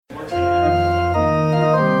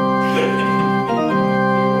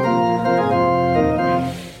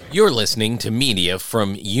You're listening to media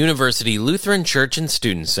from University Lutheran Church and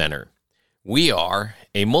Student Center. We are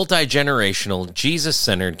a multi-generational,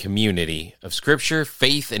 Jesus-centered community of Scripture,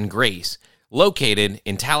 faith, and grace located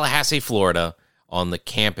in Tallahassee, Florida, on the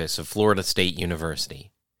campus of Florida State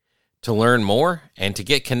University. To learn more and to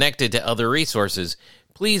get connected to other resources,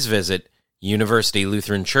 please visit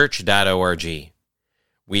universitylutheranchurch.org.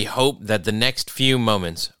 We hope that the next few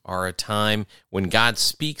moments are a time when God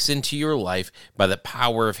speaks into your life by the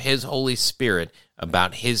power of His Holy Spirit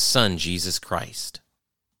about His Son, Jesus Christ.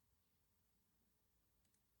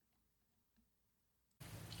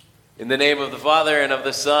 In the name of the Father, and of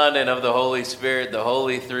the Son, and of the Holy Spirit, the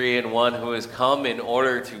Holy Three in One, who has come in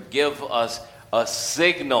order to give us a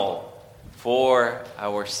signal for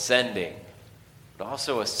our sending, but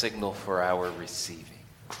also a signal for our receiving.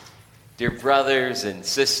 Dear brothers and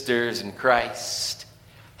sisters in Christ,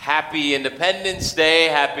 happy Independence Day,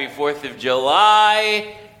 happy 4th of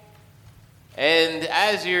July. And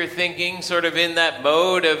as you're thinking, sort of in that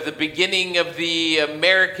mode of the beginning of the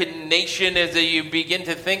American nation, as you begin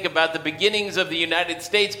to think about the beginnings of the United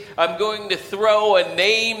States, I'm going to throw a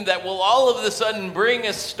name that will all of a sudden bring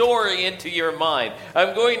a story into your mind.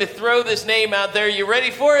 I'm going to throw this name out there. You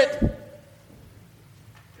ready for it?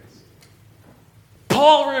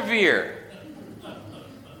 Paul Revere.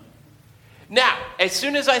 Now, as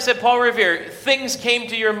soon as I said Paul Revere, things came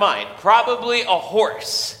to your mind. Probably a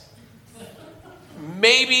horse.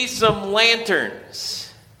 Maybe some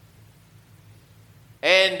lanterns.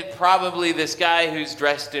 And probably this guy who's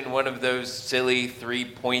dressed in one of those silly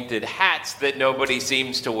three-pointed hats that nobody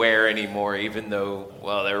seems to wear anymore, even though,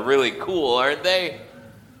 well, they're really cool, aren't they?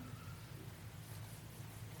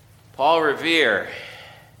 Paul Revere,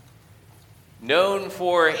 known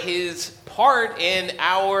for his part in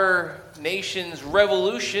our nation's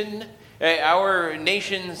revolution, our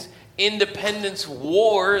nation's independence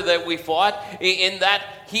war that we fought, in that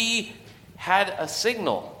he had a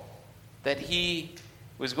signal that he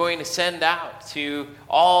was going to send out to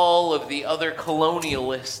all of the other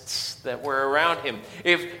colonialists that were around him.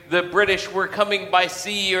 If the British were coming by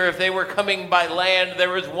sea or if they were coming by land,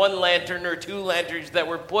 there was one lantern or two lanterns that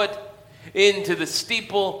were put into the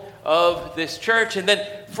steeple of this church. And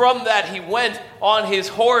then from that he went on his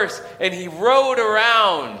horse and he rode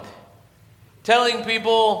around telling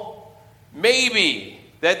people maybe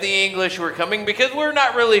that the English were coming, because we're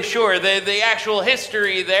not really sure. The actual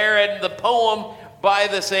history there and the poem by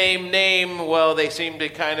the same name, well, they seem to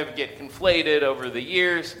kind of get conflated over the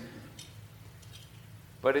years.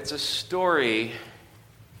 But it's a story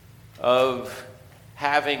of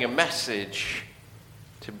having a message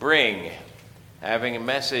to bring, having a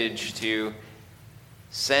message to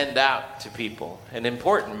send out to people, an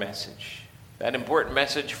important message. That important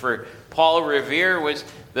message for Paul Revere was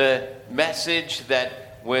the message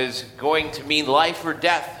that was going to mean life or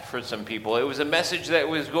death for some people. It was a message that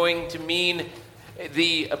was going to mean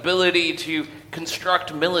the ability to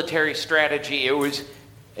construct military strategy. It was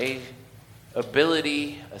an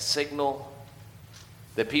ability, a signal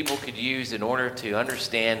that people could use in order to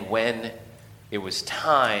understand when it was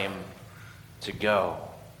time to go.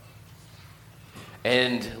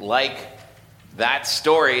 And like that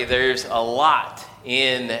story, there's a lot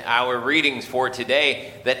in our readings for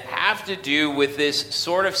today that have to do with this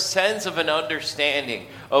sort of sense of an understanding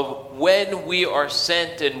of when we are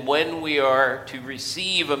sent and when we are to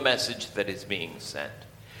receive a message that is being sent.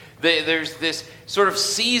 There's this sort of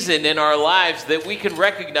season in our lives that we can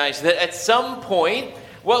recognize that at some point,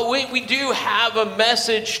 well, we do have a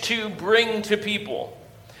message to bring to people.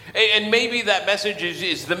 And maybe that message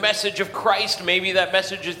is the message of Christ. Maybe that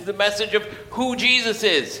message is the message of who Jesus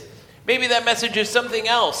is. Maybe that message is something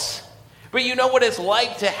else. But you know what it's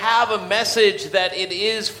like to have a message that it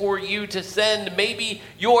is for you to send. Maybe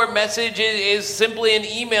your message is simply an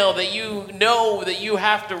email that you know that you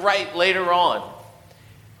have to write later on.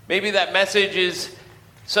 Maybe that message is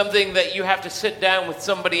something that you have to sit down with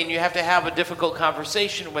somebody and you have to have a difficult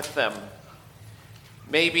conversation with them.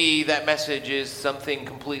 Maybe that message is something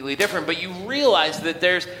completely different, but you realize that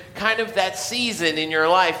there's kind of that season in your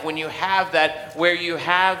life when you have that, where you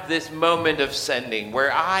have this moment of sending,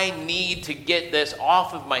 where I need to get this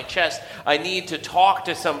off of my chest. I need to talk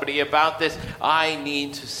to somebody about this. I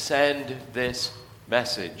need to send this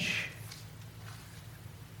message.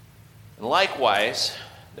 And likewise,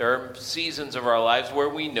 there are seasons of our lives where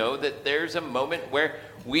we know that there's a moment where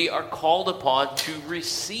we are called upon to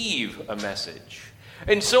receive a message.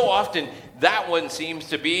 And so often, that one seems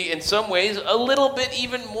to be, in some ways, a little bit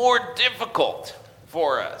even more difficult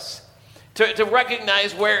for us. To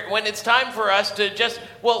recognize when it's time for us to just,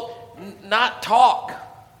 not talk.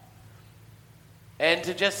 and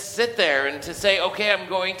to just sit there and to say, okay, I'm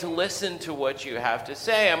going to listen to what you have to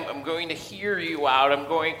say. I'm going to hear you out. I'm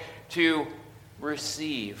going to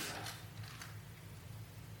receive.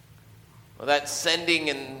 Well, that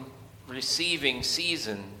sending and receiving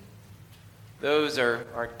season, those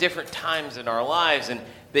are different times in our lives, and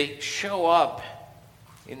they show up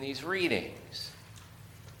in these readings.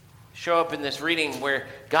 Show up in this reading where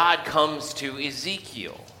God comes to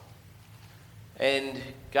Ezekiel. And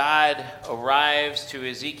God arrives to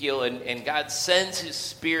Ezekiel, and God sends his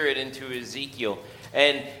spirit into Ezekiel.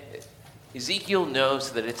 And Ezekiel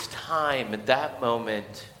knows that it's time at that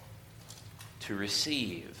moment to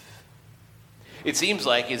receive. It seems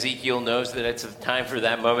like Ezekiel knows that it's time for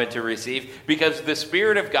that moment to receive because the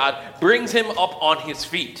Spirit of God brings him up on his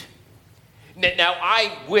feet. Now,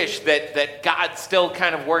 I wish that God still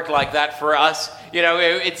kind of worked like that for us. You know,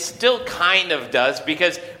 it still kind of does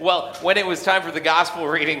because, well, when it was time for the gospel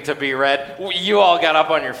reading to be read, you all got up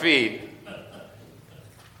on your feet.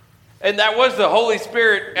 And that was the Holy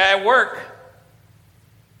Spirit at work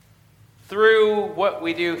through what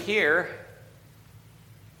we do here.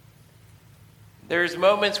 There's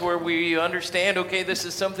moments where we understand, okay, this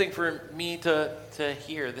is something for me to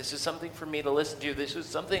hear. This is something for me to listen to. This is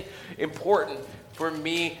something important for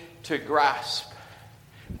me to grasp.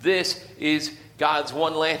 This is God's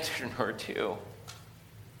one lantern or two.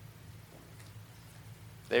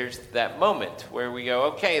 There's that moment where we go,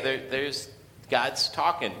 okay, there's God's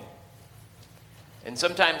talking. And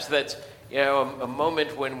sometimes that's, you know, a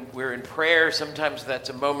moment when we're in prayer. Sometimes that's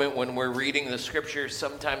a moment when we're reading the scriptures.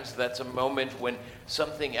 Sometimes that's a moment when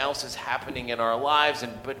something else is happening in our lives.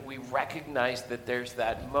 But we recognize that there's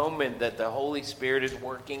that moment that the Holy Spirit is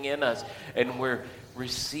working in us and we're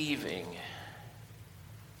receiving.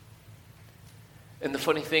 And the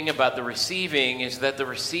funny thing about the receiving is that the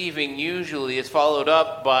receiving usually is followed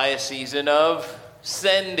up by a season of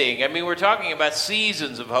sending. I mean, we're talking about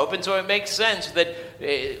seasons of hope, and so it makes sense that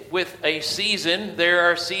with a season, there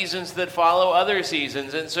are seasons that follow other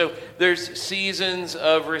seasons. And so there's seasons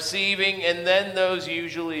of receiving, and then those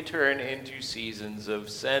usually turn into seasons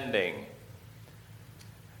of sending.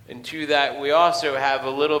 And to that, we also have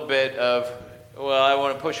a little bit of, well, I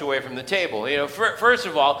want to push away from the table. You know, first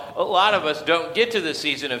of all, a lot of us don't get to the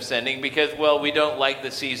season of sending because, well, we don't like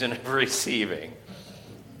the season of receiving.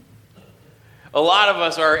 A lot of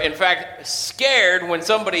us are, in fact, scared when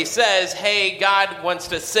somebody says, hey, God wants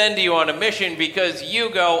to send you on a mission because you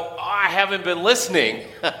go, oh, I haven't been listening.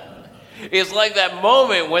 It's like that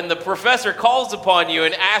moment when the professor calls upon you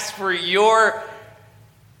and asks for your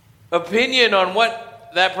opinion on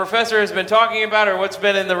what that professor has been talking about or what's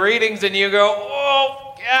been in the readings, and you go,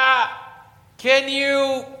 oh, yeah, can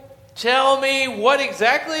you tell me what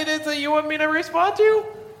exactly it is that you want me to respond to?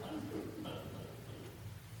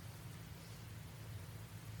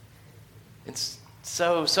 And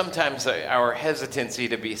so sometimes our hesitancy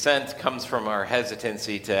to be sent comes from our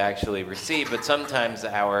hesitancy to actually receive, but sometimes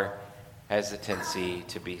our hesitancy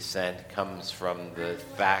to be sent comes from the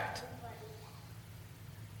fact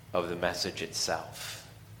of the message itself.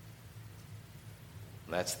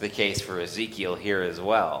 And that's the case for Ezekiel here as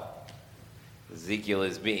well. Ezekiel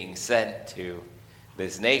is being sent to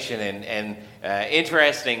this nation, and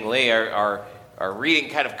interestingly, our reading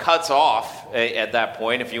kind of cuts off at that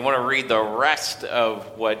point. If you want to read the rest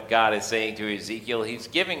of what God is saying to Ezekiel, he's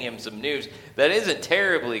giving him some news that isn't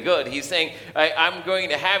terribly good. He's saying, I'm going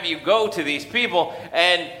to have you go to these people,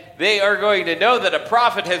 and they are going to know that a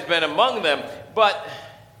prophet has been among them, but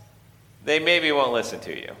they maybe won't listen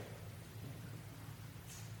to you.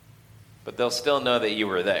 But they'll still know that you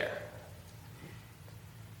were there.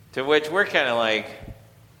 To which we're kind of like,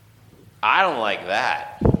 I don't like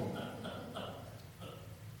that.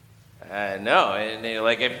 No, and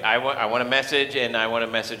like if I want a message, and I want a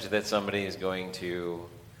message that somebody is going to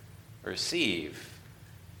receive.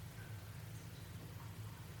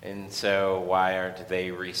 And so why aren't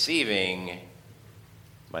they receiving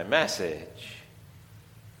my message?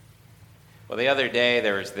 Well, the other day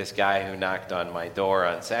there was this guy who knocked on my door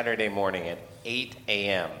on Saturday morning at 8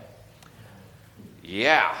 a.m.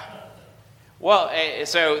 Yeah. Well,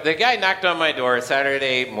 so the guy knocked on my door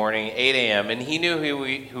Saturday morning, 8 a.m., and he knew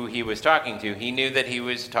who he was talking to. He knew that he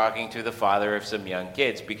was talking to the father of some young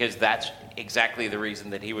kids, because that's exactly the reason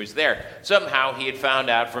that he was there. Somehow he had found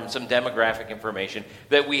out from some demographic information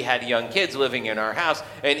that we had young kids living in our house,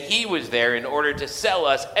 and he was there in order to sell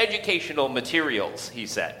us educational materials, he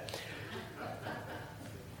said.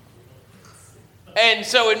 And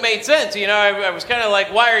so it made sense. You know, I was kind of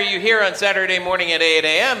like, why are you here on Saturday morning at 8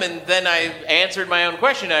 a.m.? And then I answered my own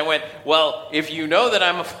question. I went, well, if you know that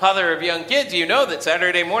I'm a father of young kids, you know that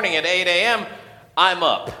Saturday morning at 8 a.m., I'm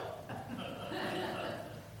up.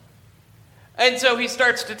 And so he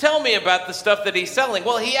starts to tell me about the stuff that he's selling.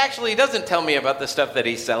 Well, he actually doesn't tell me about the stuff that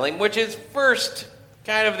he's selling, which is first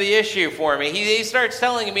kind of the issue for me. He starts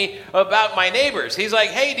telling me about my neighbors. He's like,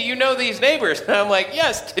 hey, do you know these neighbors? And I'm like,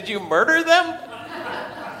 yes, did you murder them?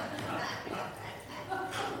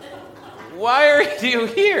 Why are you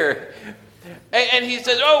here? And he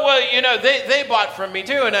says, oh, well, you know, they bought from me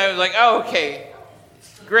too. And I was like, oh, okay,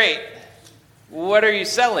 great. What are you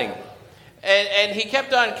selling? And he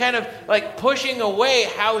kept on kind of like pushing away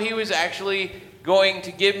how he was actually going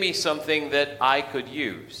to give me something that I could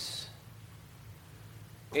use.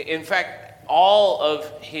 In fact, all of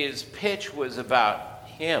his pitch was about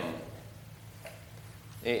him.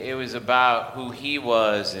 It was about who he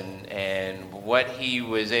was and what he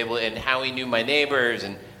was able, and how he knew my neighbors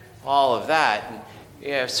and all of that. And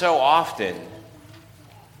yeah, so often,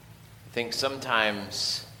 I think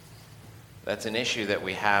sometimes that's an issue that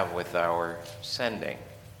we have with our sending.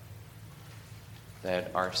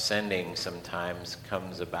 That our sending sometimes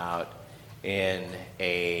comes about in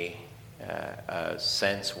a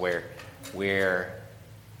sense where we're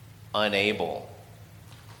unable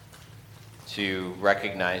to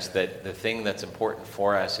recognize that the thing that's important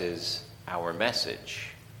for us is our message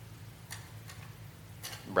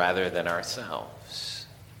rather than ourselves.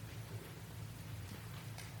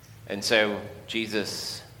 And so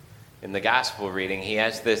Jesus, in the gospel reading, he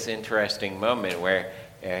has this interesting moment where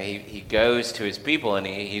he goes to his people and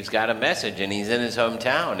he's got a message and he's in his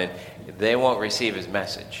hometown and they won't receive his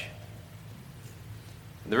message.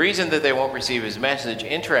 The reason that they won't receive his message,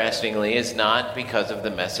 interestingly, is not because of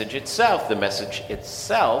the message itself. The message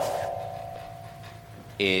itself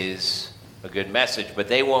is a good message, but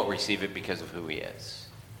they won't receive it because of who he is.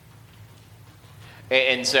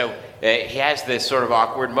 And so he has this sort of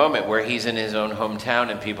awkward moment where he's in his own hometown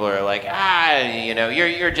and people are like, you know,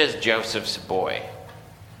 you're just Joseph's boy.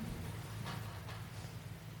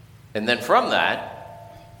 And then from that,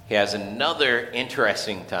 he has another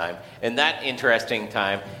interesting time. And that interesting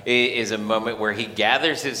time is a moment where he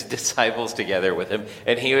gathers his disciples together with him.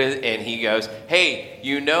 And he goes, hey,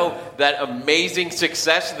 you know that amazing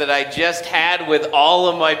success that I just had with all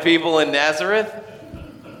of my people in Nazareth?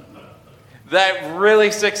 That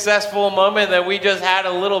really successful moment that we just had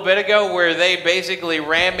a little bit ago where they basically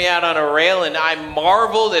ran me out on a rail and I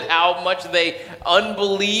marveled at how much they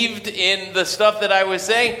unbelieved in the stuff that I was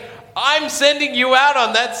saying. I'm sending you out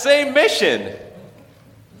on that same mission.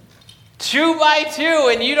 2 by 2,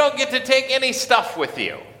 and you don't get to take any stuff with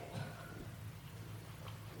you.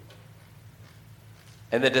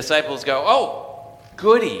 And the disciples go, oh,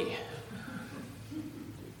 goody.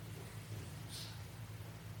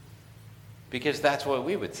 Because that's what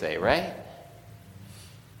we would say, right?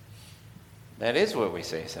 That is what we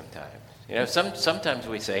say sometimes. You know, sometimes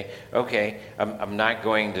we say, okay, I'm not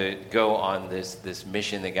going to go on this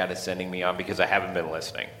mission that God is sending me on because I haven't been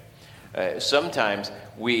listening. Sometimes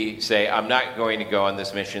we say, I'm not going to go on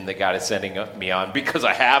this mission that God is sending me on because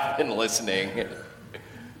I have been listening.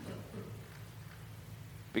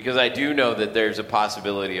 Because I do know that there's a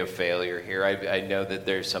possibility of failure here. I know that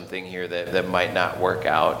there's something here that might not work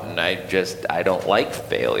out, and I don't like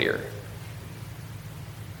failure.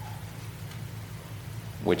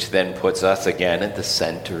 Which then puts us again at the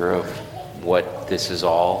center of what this is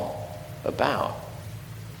all about,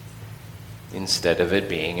 instead of it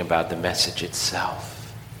being about the message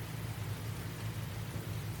itself.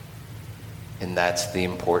 And that's the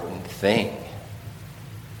important thing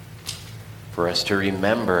for us to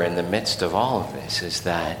remember in the midst of all of this, is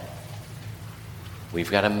that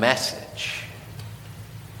we've got a message.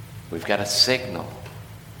 We've got a signal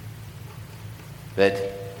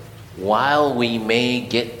that while we may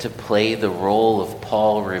get to play the role of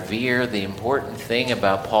Paul Revere, the important thing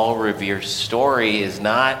about Paul Revere's story is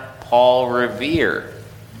not Paul Revere.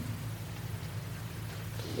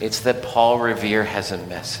 It's that Paul Revere has a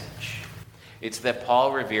message. It's that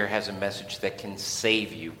Paul Revere has a message that can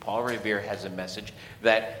save you. Paul Revere has a message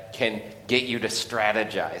that can get you to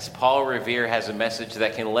strategize. Paul Revere has a message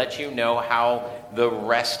that can let you know how the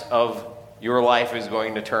rest of your life is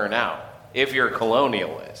going to turn out, if you're a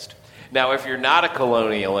colonialist. Now, if you're not a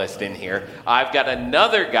colonialist in here, I've got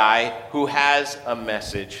another guy who has a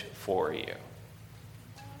message for you.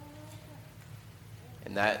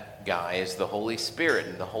 And that guy is the Holy Spirit.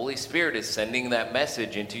 And the Holy Spirit is sending that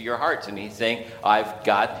message into your hearts. And he's saying, I've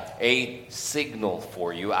got a signal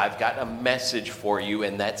for you. I've got a message for you.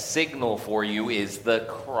 And that signal for you is the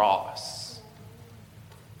cross.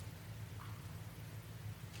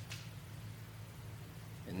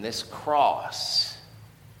 And this cross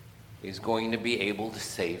is going to be able to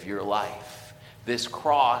save your life. This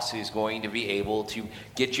cross is going to be able to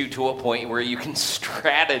get you to a point where you can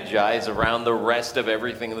strategize around the rest of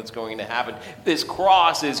everything that's going to happen. This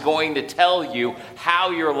cross is going to tell you how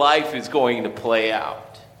your life is going to play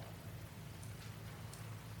out.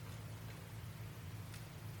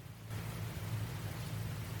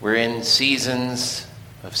 We're in seasons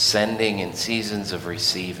of sending and seasons of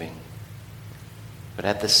receiving. But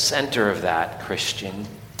at the center of that, Christian,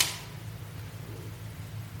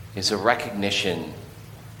 is a recognition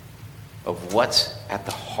of what's at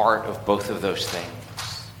the heart of both of those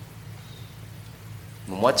things.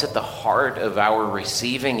 And what's at the heart of our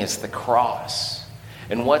receiving is the cross.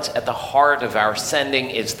 And what's at the heart of our sending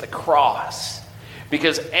is the cross.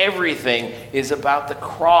 Because everything is about the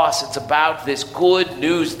cross. It's about this good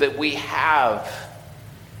news that we have,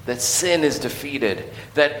 that sin is defeated,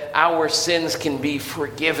 that our sins can be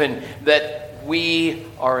forgiven, that we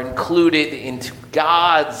are included into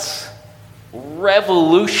God's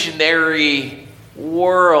revolutionary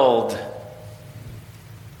world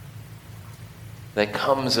that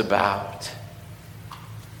comes about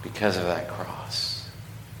because of that cross.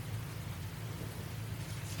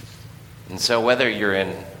 And so whether you're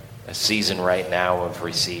in a season right now of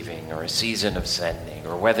receiving or a season of sending,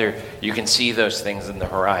 or whether you can see those things in the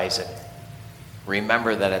horizon,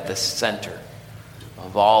 remember that at the center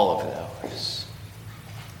of all of those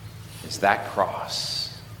is that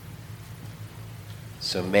cross.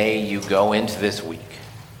 So may you go into this week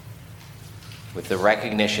with the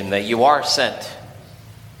recognition that you are sent,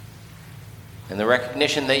 and the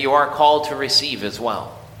recognition that you are called to receive as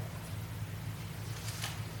well.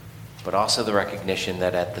 But also the recognition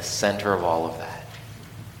that at the center of all of that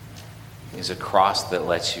is a cross that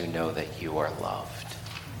lets you know that you are loved.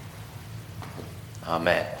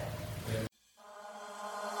 Amen.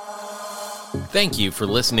 Thank you for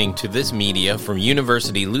listening to this media from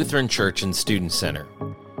University Lutheran Church and Student Center.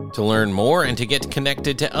 To learn more and to get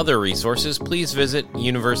connected to other resources, please visit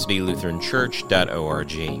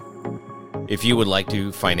universitylutheranchurch.org. If you would like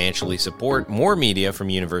to financially support more media from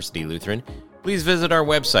University Lutheran, please visit our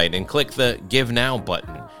website and click the Give Now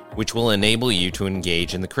button, which will enable you to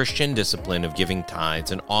engage in the Christian discipline of giving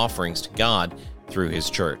tithes and offerings to God through His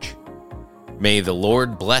church. May the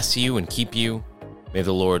Lord bless you and keep you. May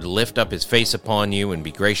the Lord lift up His face upon you and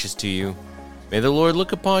be gracious to you. May the Lord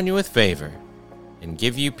look upon you with favor and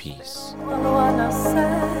give you peace.